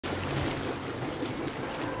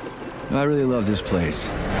I really love this place.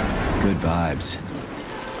 Good vibes.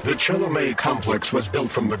 The Chelomey complex was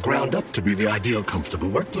built from the ground up to be the ideal comfortable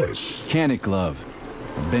workplace. Cannock Glove.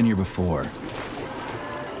 I've been here before.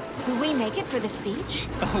 Will we make it for the speech?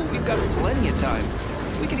 Oh, we've got plenty of time.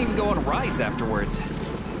 We can even go on rides afterwards.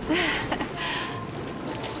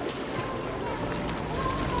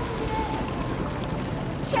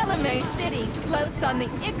 Chelomey City floats on the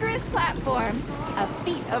Icarus platform, a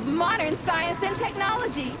feat of modern science and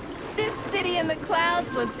technology. This city in the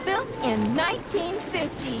clouds was built in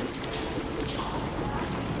 1950.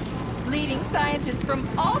 Leading scientists from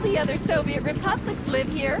all the other Soviet republics live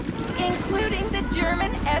here, including the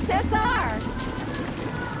German SSR.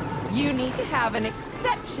 You need to have an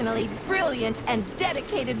exceptionally brilliant and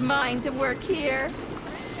dedicated mind to work here.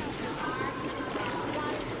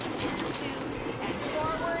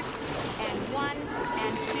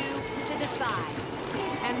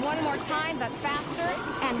 And one more time, but faster.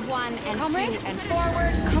 And one, and Comrade? two, and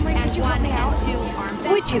forward. Comrade, and did you one, help me out? and two, arms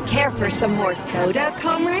out. Would you care for some more soda,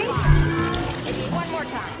 comrade? One more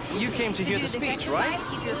time. You came to hear the speech, right?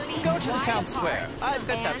 Go to the town square. I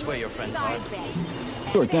bet that's where your friends are.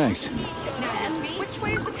 Sure, thanks. Which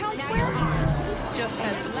way is the town square? Just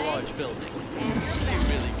head for the large building. You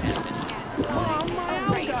really can't miss it. Mom, my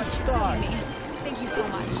arm got stuck. Thank you so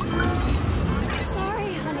much.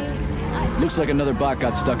 Sorry, honey. Looks like another bot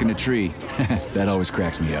got stuck in a tree. That always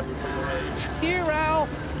cracks me up. Here, Al.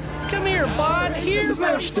 Come here, bot. Here.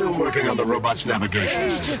 They're still working on the robot's navigation.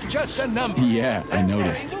 It's just a number. Yeah, I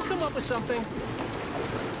noticed. We'll come up with something.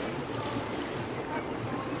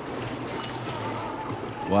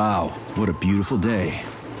 Wow, what a beautiful day.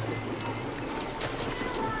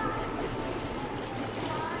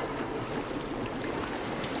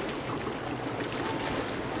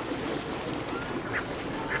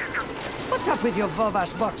 What's up with your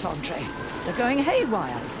Vovas bots, Andre? They're going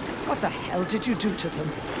haywire. What the hell did you do to them?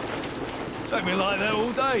 They've been like that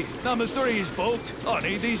all day. Number 3 is booked. I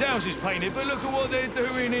need these houses painted, but look at what they're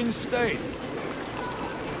doing instead.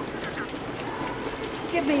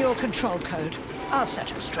 Give me your control code. I'll set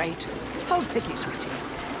them straight. Hold picky, sweetie.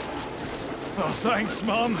 Oh, thanks,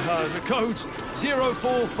 Mum. The code's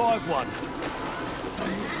 0451.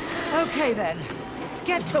 Okay, then.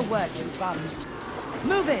 Get to work, you bums.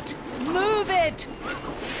 Move it! Move it!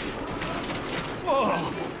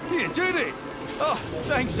 Oh, you did it. Oh,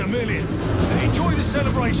 thanks a million. Enjoy the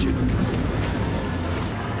celebration.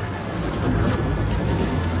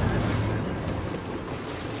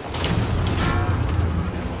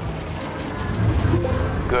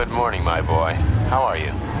 Good morning, my boy. How are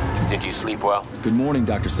you? Did you sleep well? Good morning,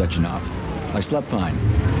 Dr. Sechenov. I slept fine.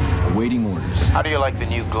 Awaiting orders. How do you like the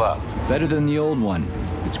new glove? Better than the old one.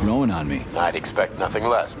 It's growing on me. I'd expect nothing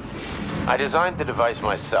less. I designed the device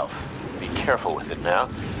myself. Be careful with it now.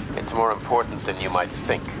 It's more important than you might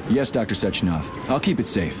think. Yes, Dr. Sechenov. I'll keep it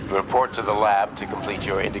safe. Report to the lab to complete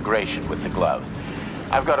your integration with the glove.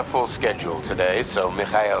 I've got a full schedule today, so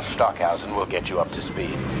Mikhail Stockhausen will get you up to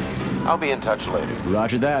speed. I'll be in touch later.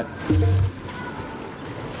 Roger that.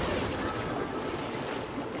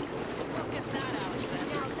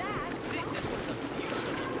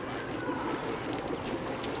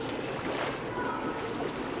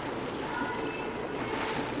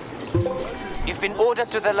 You've been ordered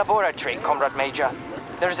to the laboratory, Comrade Major.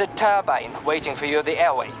 There's a turbine waiting for you at the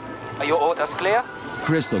airway. Are your orders clear?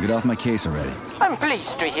 Crystal, get off my case already. I'm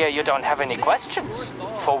pleased to hear you don't have any questions,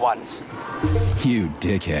 for once. You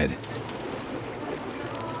dickhead.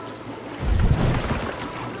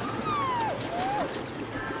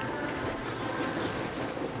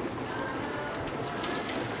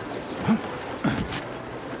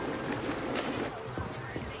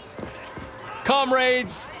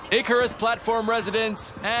 Comrades, Icarus platform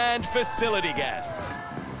residents, and facility guests.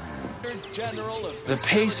 The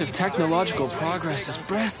pace of technological progress is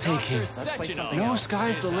breathtaking. No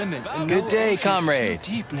sky's the limit. Good day, comrade.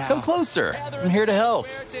 Come closer. I'm here to help.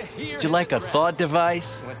 Would you like a thought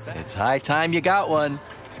device? It's high time you got one.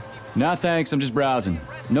 Nah, thanks. I'm just browsing.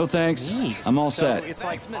 No thanks. I'm all set. It's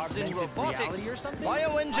like augmented robotics,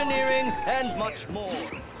 bioengineering, and much more.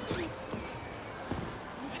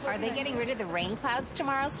 Are they getting rid of the rain clouds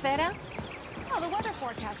tomorrow, Sveta? Oh, the weather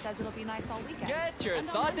forecast says it'll be nice all weekend. Get your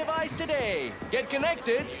thought device today. Get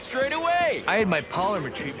connected straight away. I had my pollen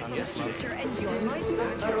retrieval yesterday. And you're my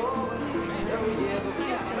soldiers.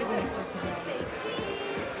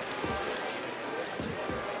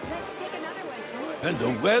 And the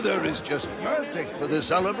weather is just perfect for the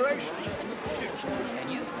celebration.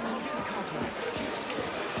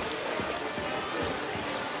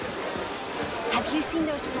 Have you seen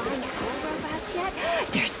those flying owl robots yet?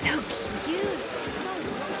 They're so cute.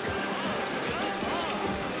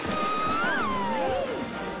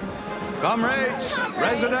 Comrades,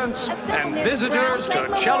 residents, and visitors to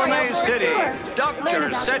Chelomey City,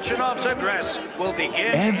 Dr. Sechenov's address will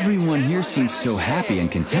begin. Everyone here seems so happy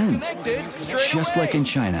and content. Just like in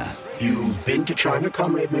China. You've been to China,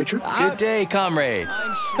 Comrade Major? Good day, comrade.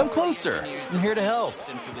 Come closer. I'm here to help.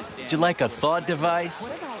 Would you like a thought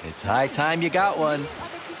device? It's high time you got one.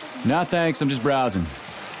 Nah, thanks. I'm just browsing.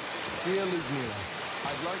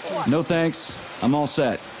 No thanks. I'm all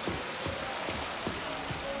set.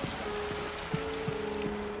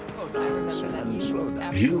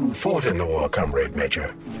 You fought in the war, Comrade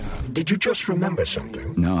Major. Did you just remember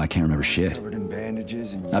something? No, I can't remember shit.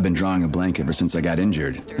 I've been drawing a blank ever since I got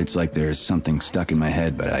injured. It's like there's something stuck in my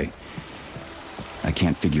head, but I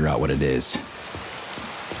can't figure out what it is.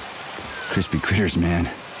 Crispy critters, man.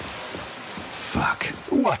 Fuck.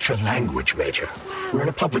 Watch your language, Major. We're in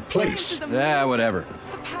a public place. Yeah, whatever.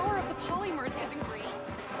 The power of the polymers isn't great.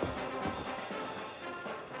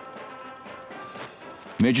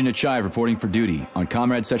 Major Nechayev reporting for duty on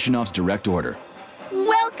Comrade Sechenov's direct order.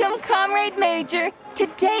 Welcome, Comrade Major.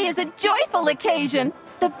 Today is a joyful occasion.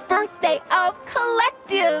 The birthday of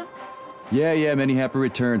Collective. Yeah, many happy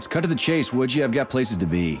returns. Cut to the chase, would you? I've got places to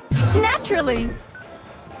be. Naturally.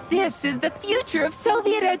 This is the future of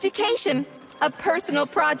Soviet education. A personal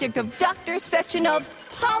project of Dr. Sechenov's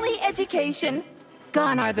Poly Education.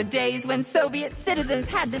 Gone are the days when Soviet citizens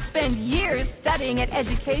had to spend years studying at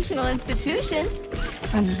educational institutions.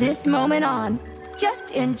 From this moment on,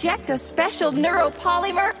 just inject a special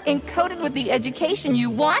neuropolymer encoded with the education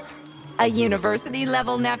you want, a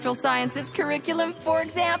university-level natural sciences curriculum, for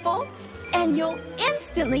example, and you'll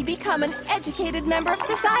instantly become an educated member of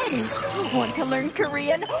society. Want to learn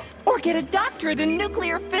Korean, or get a doctorate in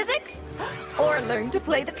nuclear physics, or learn to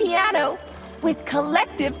play the piano? With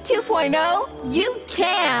Collective 2.0, you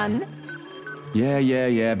can!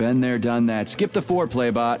 Yeah, been there, done that. Skip the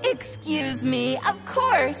foreplay, bot. Excuse me, of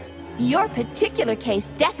course. Your particular case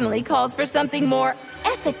definitely calls for something more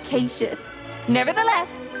efficacious.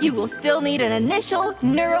 Nevertheless, you will still need an initial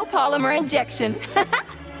neuropolymer injection.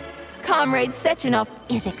 Comrade Sechenov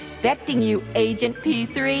is expecting you, Agent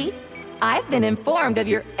P3. I've been informed of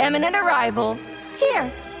your imminent arrival.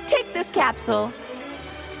 Here, take this capsule.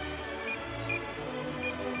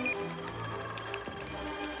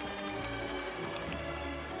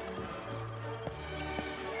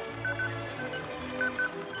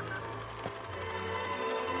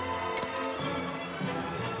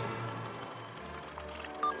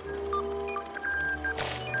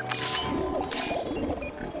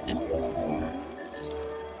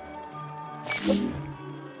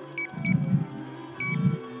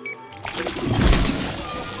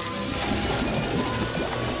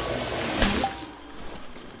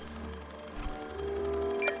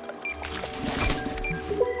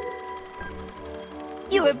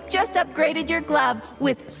 You have just upgraded your glove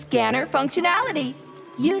with scanner functionality.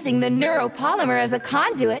 Using the neuropolymer as a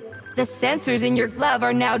conduit, the sensors in your glove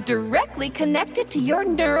are now directly connected to your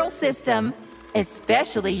neural system,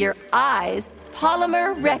 especially your eyes'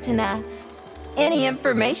 polymer retina. Any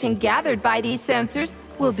information gathered by these sensors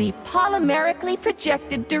will be polymerically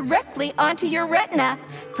projected directly onto your retina,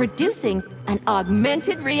 producing an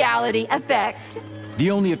augmented reality effect.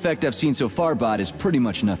 The only effect I've seen so far, bot, is pretty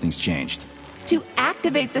much nothing's changed. To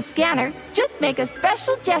activate the scanner, just make a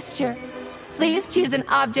special gesture. Please choose an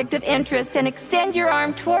object of interest and extend your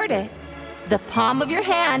arm toward it. The palm of your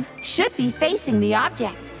hand should be facing the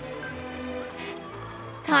object.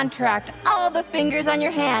 Contract all the fingers on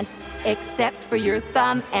your hand, except for your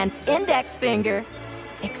thumb and index finger.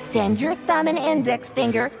 Extend your thumb and index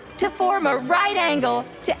finger to form a right angle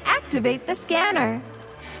to activate the scanner.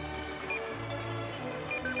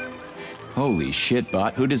 Holy shit,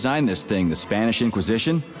 bot. Who designed this thing? The Spanish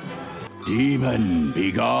Inquisition? Demon, be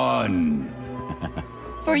gone!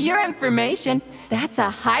 For your information, that's a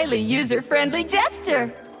highly user-friendly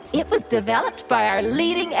gesture. It was developed by our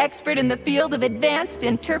leading expert in the field of advanced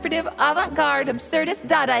interpretive avant-garde absurdist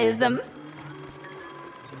Dadaism.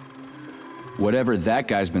 Whatever that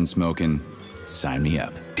guy's been smoking, sign me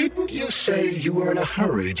up. Didn't you say you were in a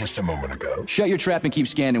hurry just a moment ago? Shut your trap and keep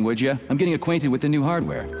scanning, would you? I'm getting acquainted with the new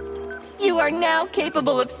hardware. You are now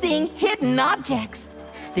capable of seeing hidden objects.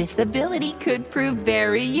 This ability could prove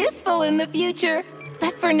very useful in the future.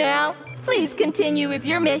 But for now, please continue with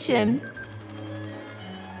your mission.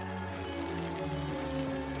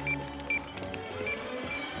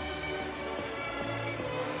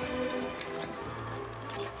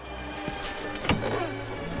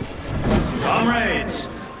 Comrades,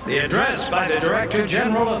 the address by the Director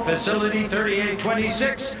General of Facility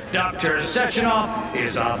 3826, Dr. Sechenov,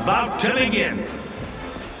 is about to begin.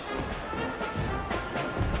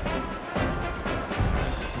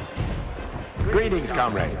 Greetings,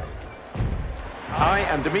 comrades. I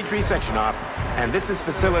am Dmitry Sechenov, and this is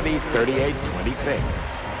Facility 3826.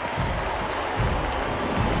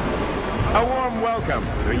 A warm welcome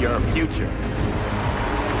to your future.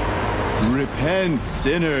 Repent,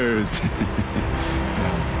 sinners.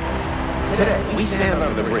 Today, we stand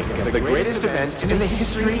on the brink of the greatest event in the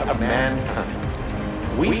history of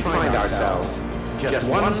mankind. We find ourselves just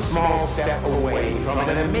one small step away from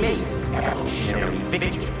an amazing evolutionary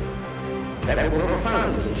victory that will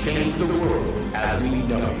profoundly change the world as we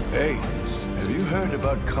know it. Hey, have you heard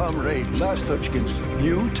about Comrade Lastochkin's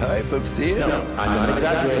new type of theater? No, I'm not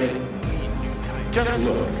exaggerating. Just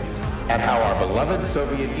look at how our beloved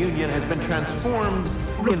Soviet Union has been transformed.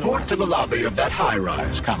 Report to the lobby of that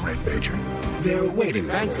high-rise, Comrade Major. They're waiting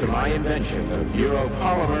for you. Thanks to my invention of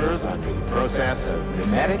Europolymers under the process of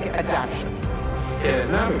pneumatic adaptation, it has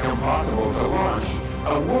now become possible to launch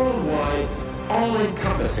a worldwide,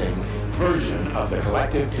 all-encompassing version of the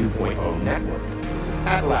Collective 2.0 network.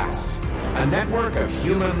 At last, a network of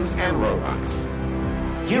humans and robots.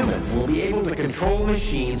 Humans will be able to control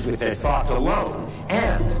machines with their thoughts alone,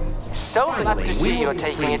 and so glad to see you're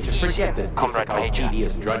taking it easy, Comrade Major.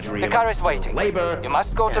 The car is waiting. You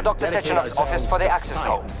must go to Dr. Sechenov's office for the access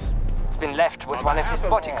code. It's been left with one of his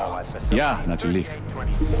bodyguards. Yeah, natürlich.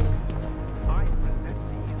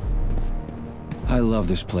 I love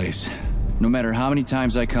this place. No matter how many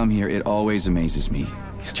times I come here, it always amazes me.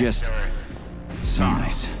 It's just so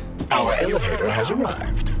nice. Our elevator has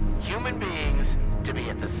arrived. Human beings to be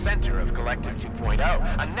at the center of Collective 2.0,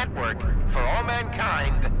 a network for all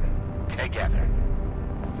mankind together.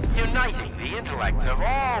 Uniting the intellects of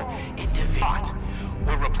all individuals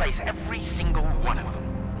will replace every single one of them.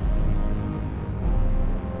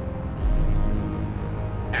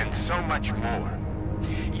 And so much more.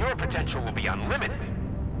 Your potential will be unlimited.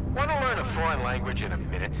 Want to learn a foreign language in a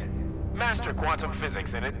minute? Master quantum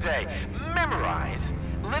physics in a day. Memorize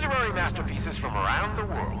literary masterpieces from around the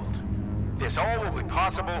world. This all will be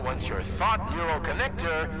possible once your thought neural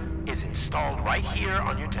connector is installed right here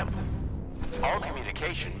on your temple. All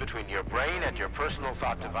communication between your brain and your personal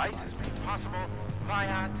thought device is made possible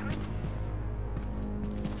via...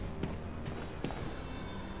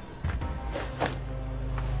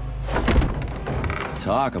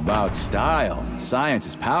 Talk about style. Science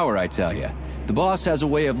is power, I tell you. The boss has a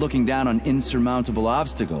way of looking down on insurmountable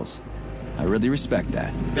obstacles. I really respect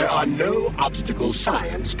that. There are no obstacles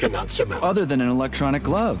science cannot surmount. Other than an electronic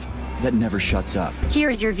glove that never shuts up.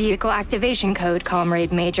 Here's your vehicle activation code,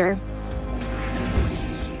 Comrade Major.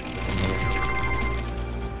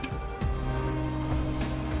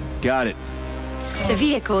 Got it. The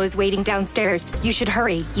vehicle is waiting downstairs. You should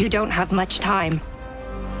hurry. You don't have much time.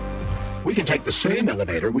 We can take the same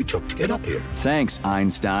elevator we took to get up here. Thanks,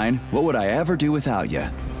 Einstein. What would I ever do without you?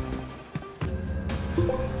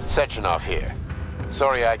 Sechenov here.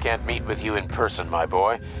 Sorry I can't meet with you in person, my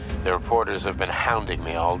boy. The reporters have been hounding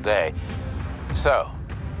me all day. So,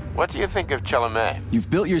 what do you think of Chelomey?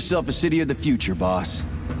 You've built yourself a city of the future, boss.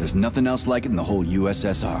 There's nothing else like it in the whole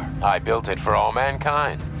USSR. I built it for all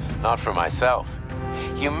mankind, not for myself.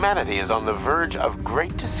 Humanity is on the verge of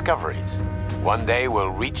great discoveries. One day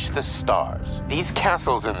we'll reach the stars. These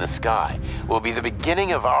castles in the sky will be the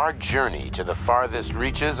beginning of our journey to the farthest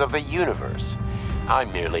reaches of the universe.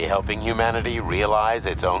 I'm merely helping humanity realize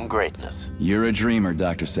its own greatness. You're a dreamer,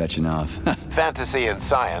 Dr. Sechenov. Fantasy and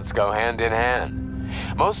science go hand in hand.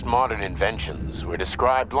 Most modern inventions were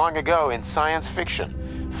described long ago in science fiction.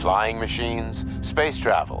 Flying machines, space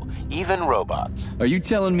travel, even robots. Are you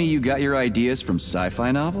telling me you got your ideas from sci-fi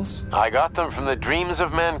novels? I got them from the dreams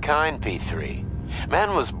of mankind, P3.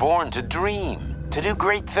 Man was born to dream, to do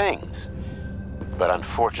great things. But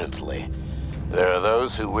unfortunately, there are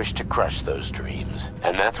those who wish to crush those dreams.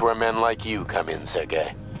 And that's where men like you come in,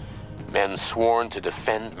 Sergei. Men sworn to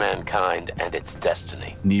defend mankind and its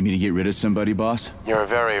destiny. Need me to get rid of somebody, boss? You're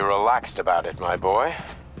very relaxed about it, my boy.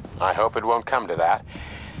 I hope it won't come to that.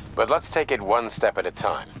 But let's take it one step at a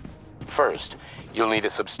time. First, you'll need a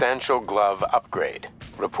substantial glove upgrade.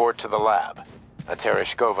 Report to the lab. A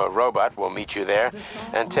Tereshkova robot will meet you there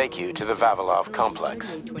and take you to the Vavilov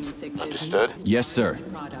complex. Understood? Yes, sir.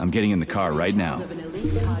 I'm getting in the car right now. Of an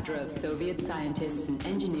elite cadre of Soviet scientists and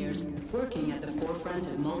engineers working at the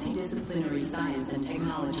forefront of multidisciplinary science and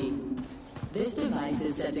technology. This device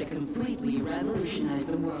is set to completely revolutionize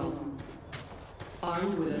the world.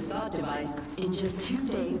 Armed with a thought device, in just 2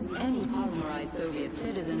 days, any polymerized Soviet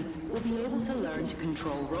citizen will be able to learn to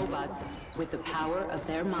control robots with the power of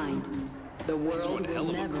their mind. The world will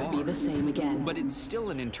never be the same again. But it's still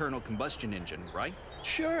an internal combustion engine, right?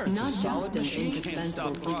 Sure, it's Not a solid just an machine. Can't stop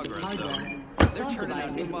indispensable piece of progress, though. hardware, They're Thought turning out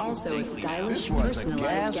Device new is models also a daily now. stylish, This one's a personalized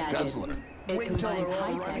gas gadget. guzzler. It Wait until combines they're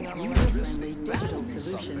all running high-tech, on user-friendly digital electricity.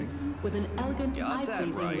 solutions with an elegant, Got that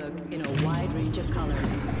eye-pleasing right. look in a wide range of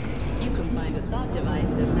colors. You can find a Thought Device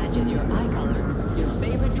that matches your eye color, your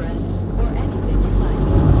favorite dress, or anything you like.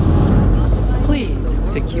 Your Thought Device. Please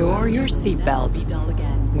secure your Never be seatbelt. dull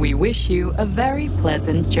again. We wish you a very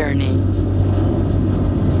pleasant journey.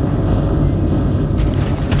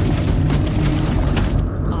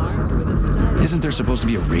 Armed with a stylish Isn't there supposed to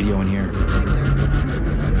be a radio in here?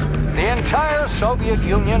 The entire Soviet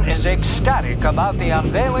Union is ecstatic about the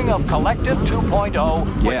unveiling of Collective 2.0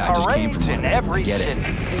 Yeah, I with just came parades from in one. every Get it.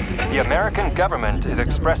 city. The American government is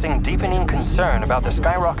expressing deepening concern about the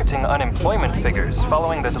skyrocketing unemployment figures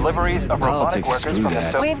following the deliveries of robotic Politics, workers screw from the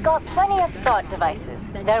that. Soviet We've got plenty of thought devices.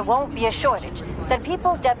 There won't be a shortage, said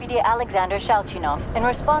People's Deputy Alexander Shalchinov in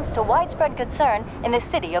response to widespread concern in the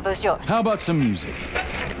city of Ozyorsk. How about some music?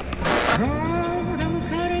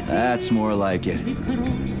 That's more like it.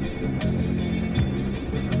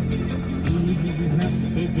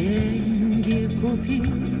 Все деньги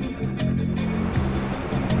купить